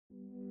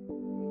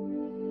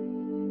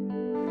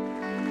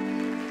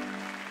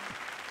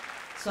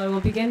So I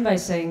will begin by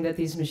saying that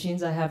these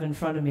machines I have in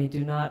front of me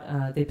do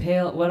not, they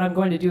pale, what I'm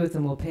going to do with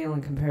them will pale in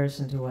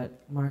comparison to what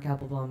Mark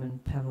Applebaum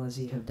and Pamela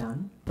Z have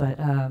done. But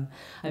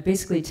I've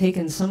basically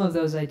taken some of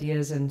those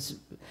ideas and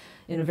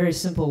in a very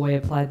simple way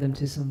applied them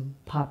to some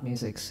pop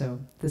music. So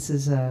this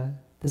is a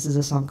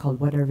song called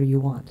Whatever You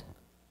Want.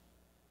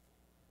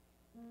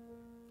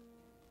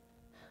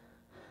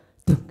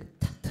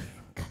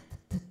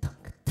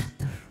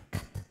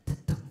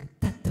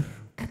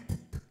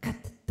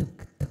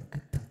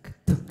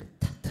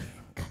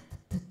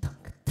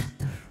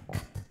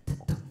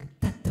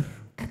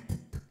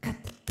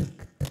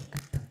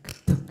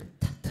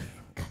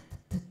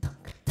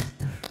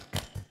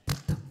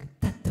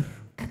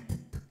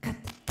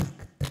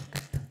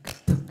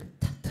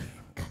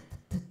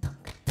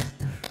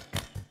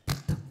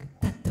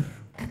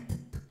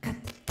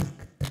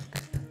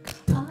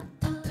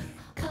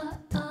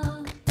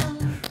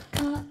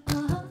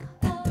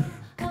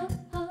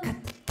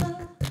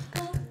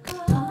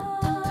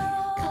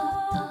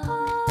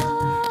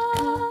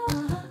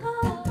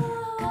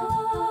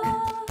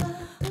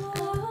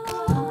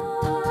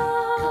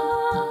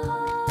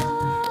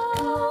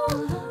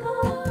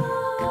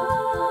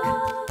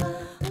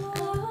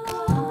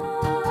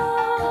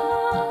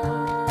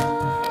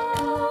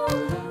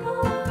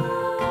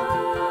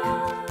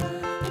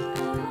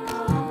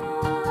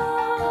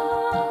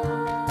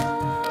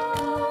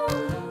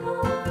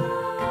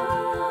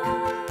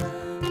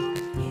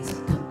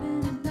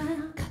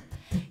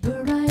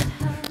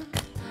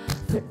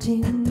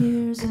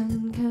 Years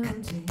and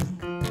counting.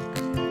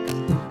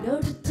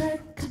 No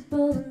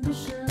detectable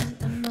ambition,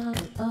 a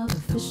model of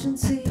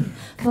efficiency,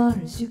 far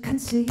as you can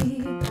see. He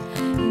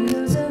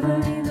knows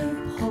every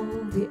loophole,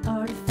 the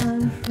art of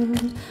fine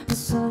print,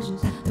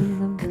 massages the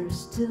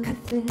numbers till they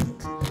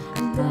fit.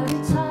 And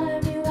every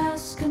time you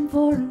ask him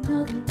for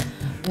another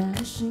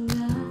vanishing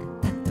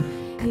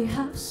act, he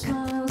half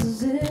smiles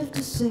as if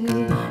to say,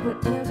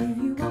 whatever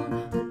you want,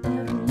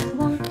 whatever you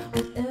want,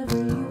 whatever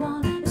you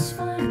want is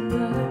fine by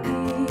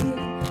me.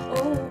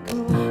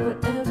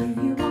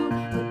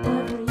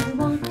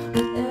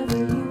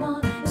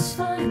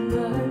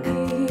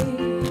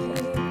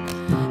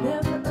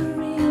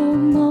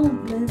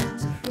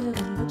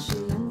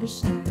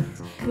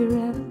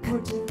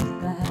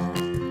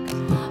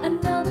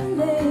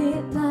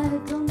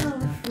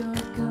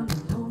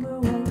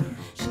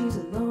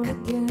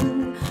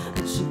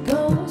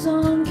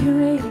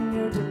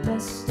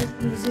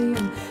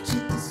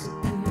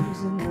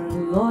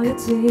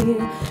 She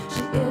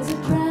is a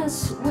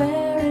dress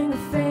wearing a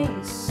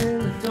face in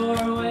the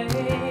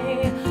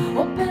doorway,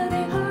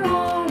 opening her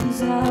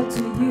arms out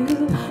to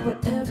you.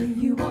 Whatever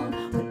you want,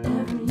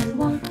 whatever you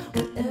want,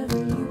 whatever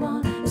you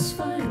want is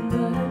fine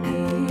by me.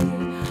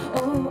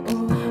 Oh,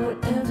 oh,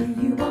 whatever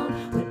you want,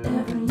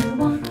 whatever you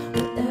want,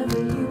 whatever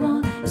you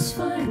want is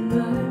fine by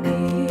me.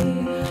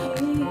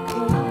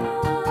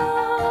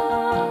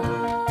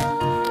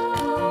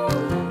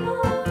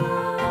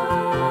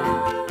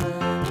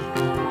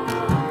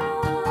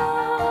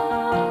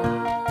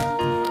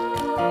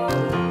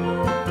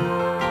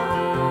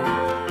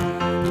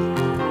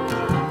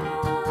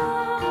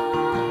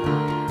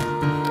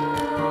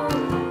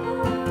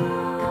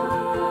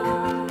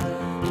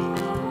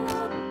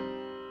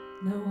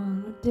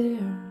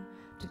 Dare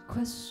to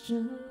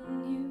question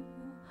you,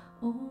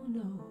 oh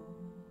no.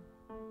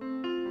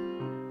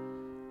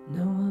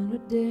 No one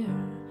would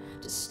dare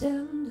to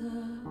stand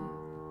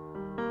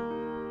up.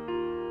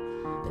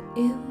 But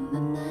in the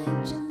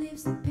night she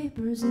leaves the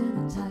papers in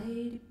a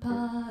tidy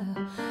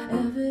pile,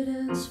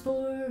 evidence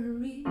for her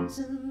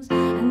reasons.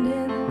 And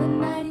in the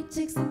night he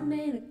takes the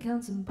main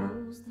accounts and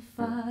pulls the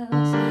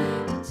files,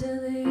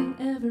 detailing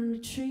every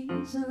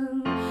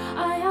treason.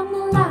 I am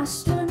the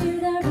last one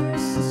you'd ever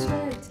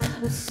suspect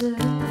of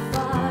setting the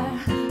fire,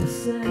 of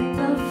setting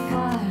the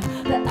fire.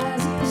 But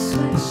as you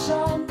switch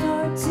on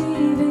your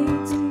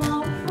TV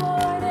tomorrow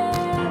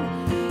morning,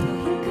 you'll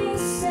hear me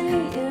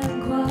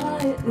saying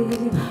quietly,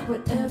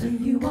 whatever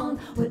you want,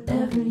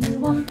 whatever you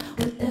want,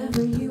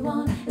 whatever you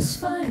want is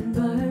fine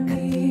by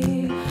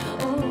me.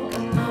 Oh,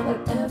 oh,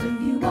 whatever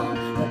you want,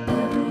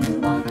 whatever you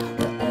want,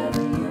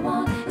 whatever you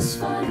want is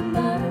fine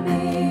by me.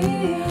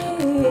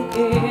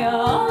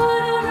 Oh,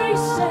 whatever you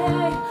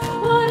say,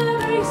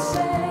 whatever you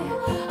say,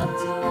 I'll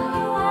do what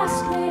you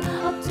ask me,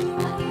 I'll do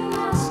what you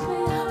ask me.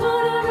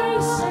 Whatever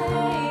you say,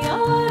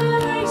 oh,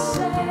 whatever you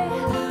say.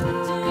 But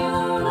do you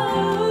wanna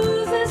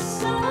lose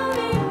this on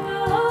me?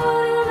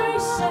 Whatever you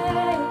say,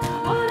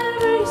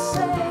 whatever you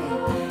say.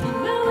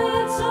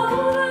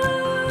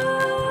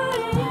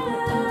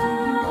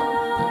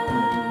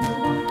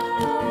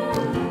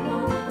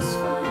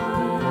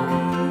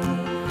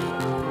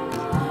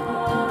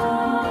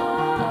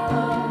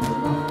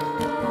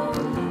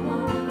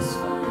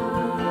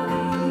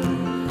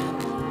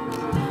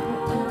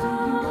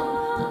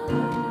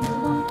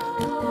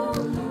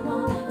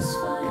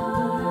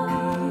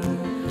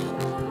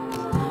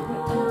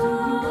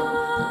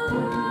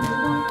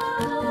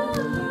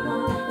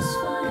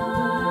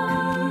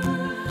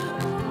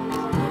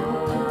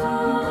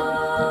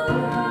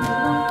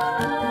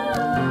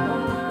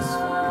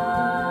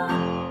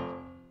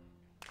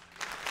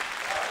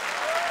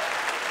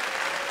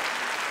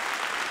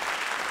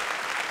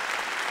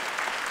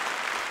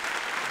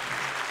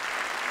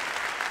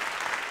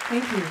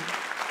 Thank you.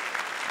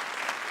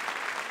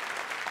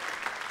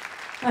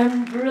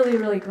 I'm really,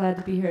 really glad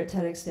to be here at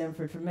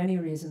TEDxStanford for many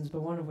reasons,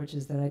 but one of which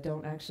is that I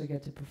don't actually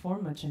get to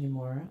perform much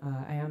anymore.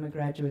 I am a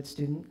graduate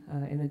student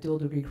in a dual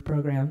degree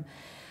program,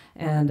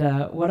 and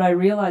what I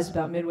realized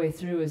about midway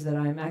through is that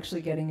I'm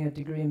actually getting a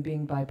degree in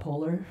being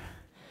bipolar,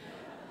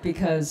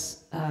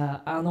 because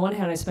on the one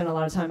hand I spent a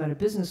lot of time at a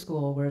business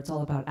school where it's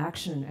all about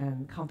action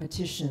and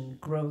competition,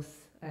 growth,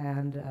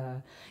 and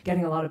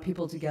getting a lot of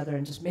people together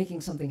and just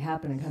making something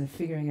happen and kind of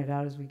figuring it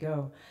out as we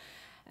go.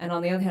 And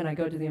on the other hand, I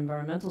go to the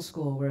environmental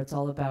school where it's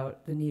all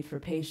about the need for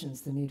patience,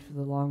 the need for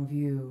the long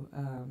view,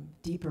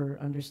 deeper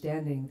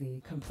understanding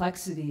the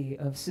complexity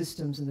of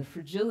systems and the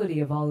fragility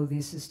of all of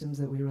these systems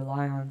that we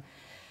rely on.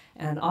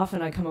 And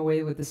often I come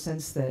away with the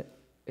sense that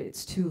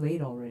it's too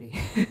late already.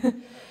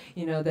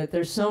 You know, that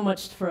there's so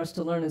much for us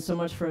to learn and so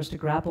much for us to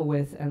grapple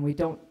with, and we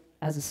don't,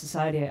 as a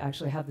society,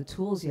 actually have the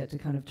tools yet to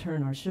kind of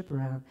turn our ship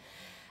around.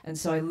 And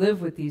so I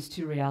live with these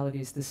two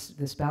realities,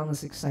 this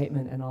boundless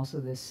excitement and also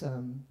this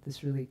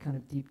really kind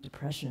of deep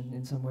depression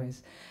in some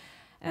ways.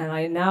 And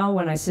I now,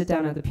 when I sit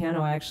down at the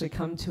piano, I actually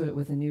come to it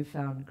with a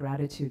newfound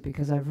gratitude,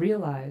 because I've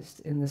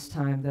realized in this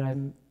time that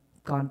I've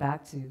gone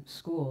back to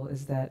school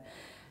is that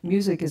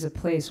music is a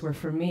place where,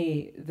 for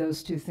me,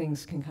 those two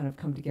things can kind of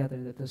come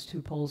together, that those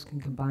two poles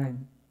can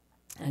combine.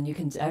 And you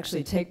can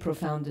actually take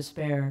profound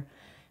despair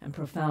and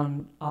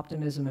profound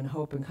optimism and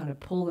hope and kind of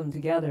pull them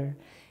together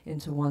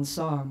into one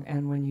song.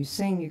 And when you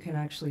sing, you can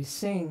actually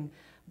sing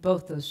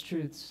both those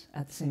truths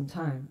at the same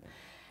time.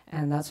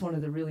 And that's one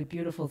of the really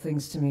beautiful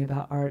things to me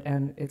about art.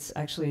 And it's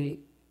actually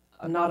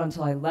not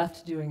until I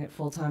left doing it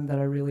full time that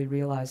I really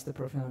realized the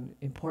profound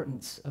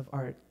importance of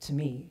art to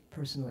me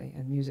personally,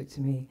 and music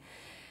to me.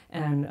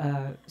 And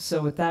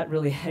so with that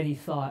really heady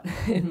thought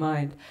in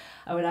mind,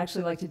 I would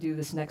actually like to do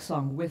this next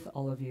song with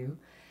all of you.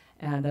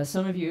 And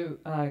some of you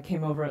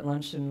came over at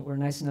lunch and were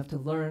nice enough to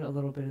learn a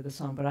little bit of the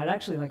song, but I'd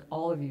actually like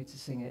all of you to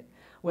sing it,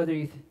 whether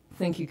you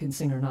think you can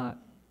sing or not.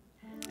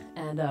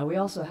 And we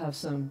also have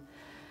some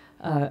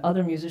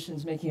other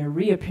musicians making a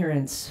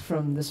reappearance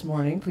from this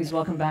morning. Please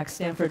welcome back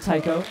Stanford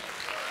Taiko.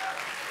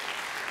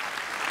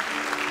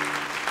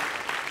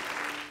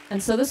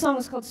 And so this song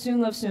is called Soon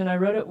Love Soon. I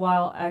wrote it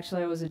while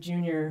actually I was a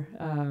junior,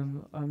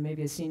 or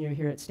maybe a senior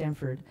here at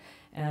Stanford.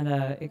 And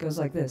it goes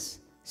like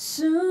this.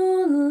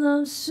 Soon,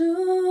 love,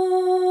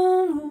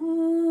 soon.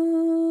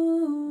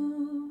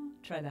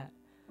 Try that.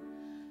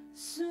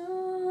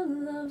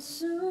 Soon, love,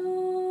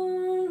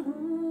 soon.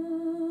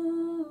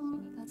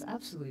 That's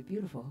absolutely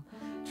beautiful.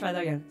 Try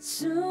that again.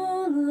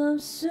 Soon,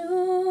 love, soon.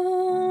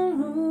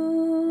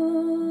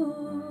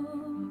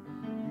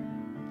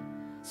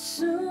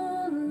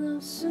 Soon,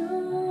 love,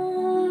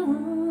 soon.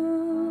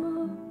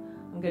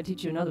 I'm going to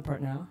teach you another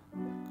part now.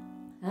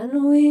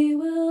 And we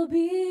will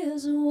be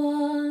as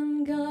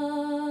one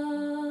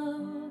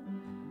God,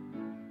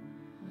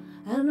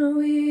 and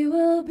we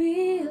will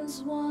be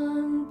as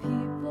one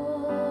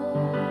people,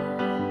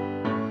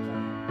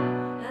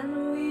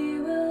 and we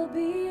will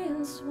be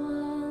as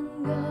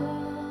one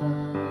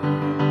God,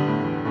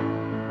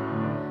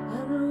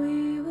 and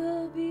we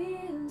will be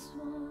as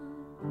one.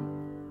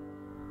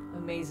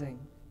 Amazing.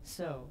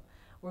 So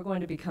we're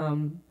going to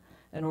become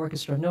an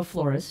orchestra, no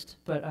florist,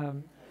 but a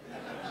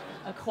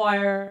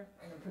choir,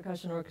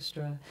 percussion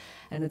orchestra,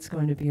 and it's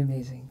going to be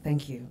amazing.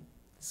 Thank you.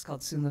 It's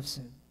called Soon Love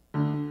Soon.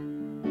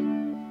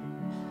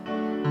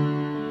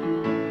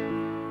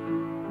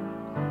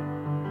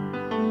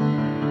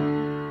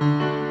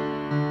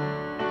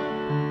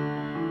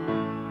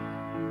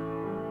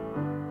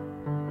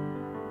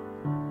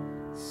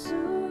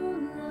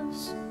 Soon, love,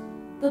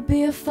 soon, there'll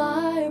be a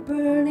fire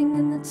burning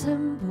in the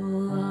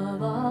temple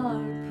of our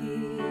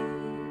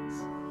peace.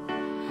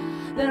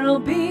 There'll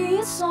be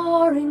a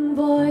soaring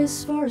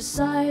voice for a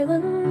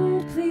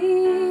silent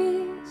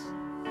please.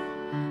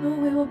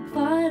 We will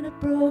find a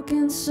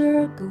broken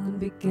circle and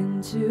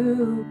begin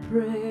to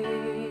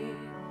pray.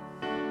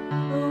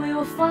 We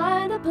will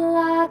find a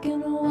black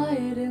and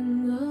white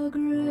in the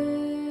gray,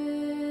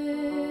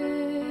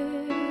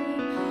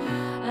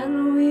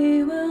 and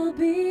we will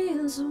be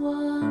as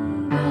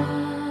one God,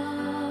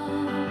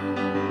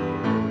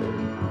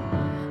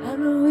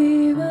 and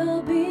we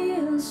will be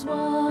as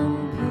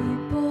one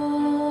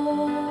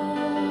people,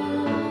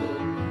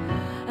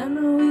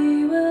 and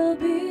we will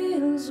be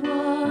as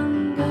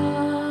one God,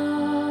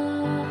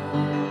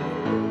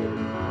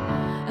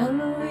 and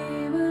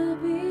we will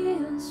be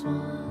as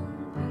one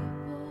people.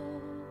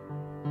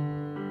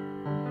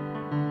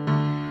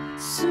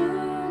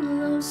 Soon,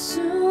 love,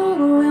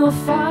 soon, we'll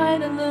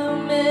find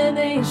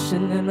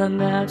illumination in the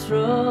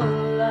natural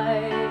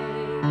light.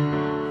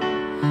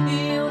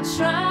 You'll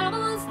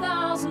travel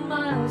 1,000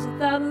 miles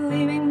without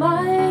leaving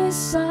my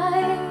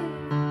side.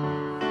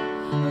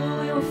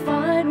 We'll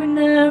find we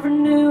never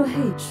knew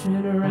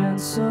hatred ran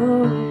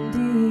so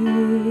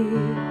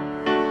deep.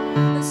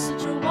 There's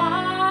such a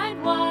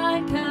wide,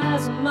 wide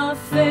chasm of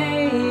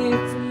faith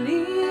to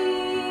leap.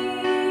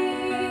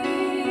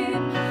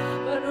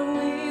 But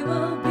we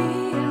will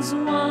be as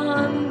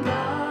one God,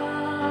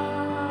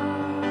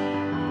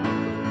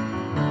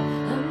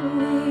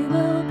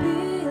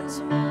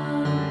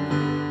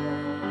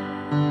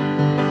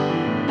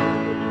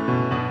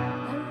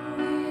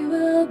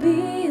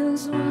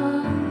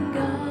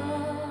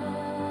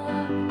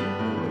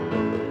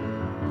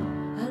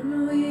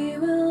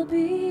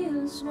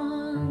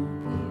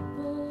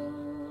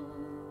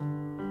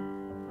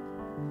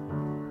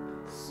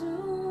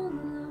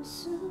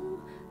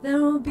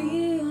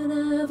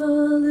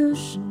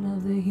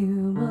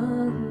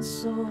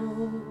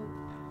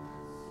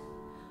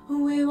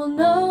 will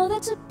know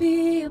that to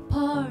be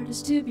apart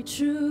is to be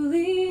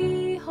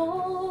truly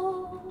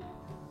whole.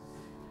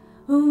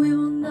 We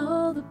will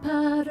know the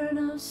pattern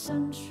of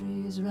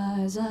centuries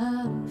rise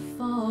and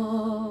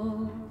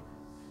fall.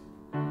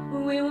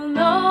 We will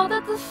know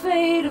that the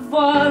fate of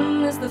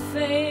one is the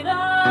fate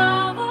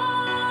of all,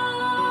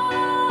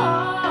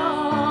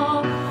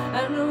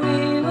 and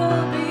we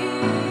will be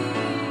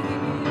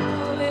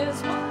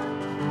as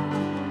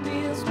one,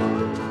 be as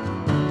one,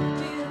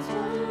 be as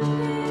one,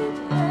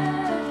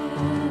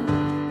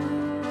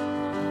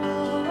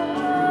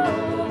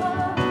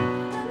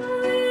 and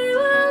we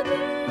will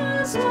be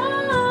as one.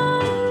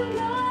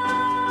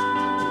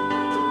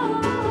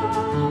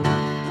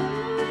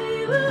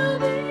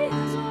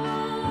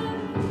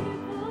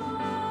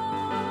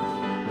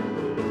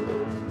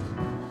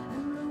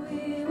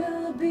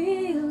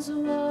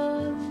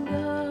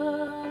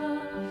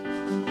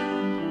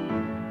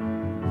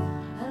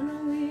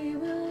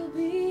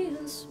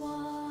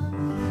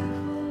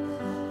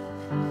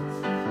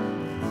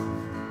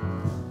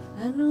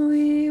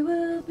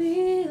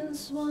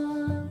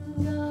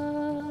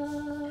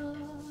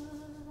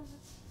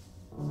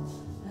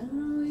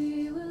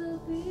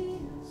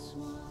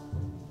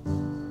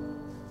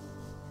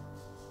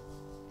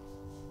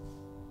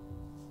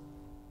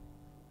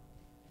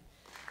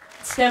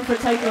 Stanford,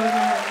 take over.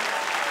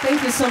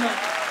 Thank you so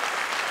much.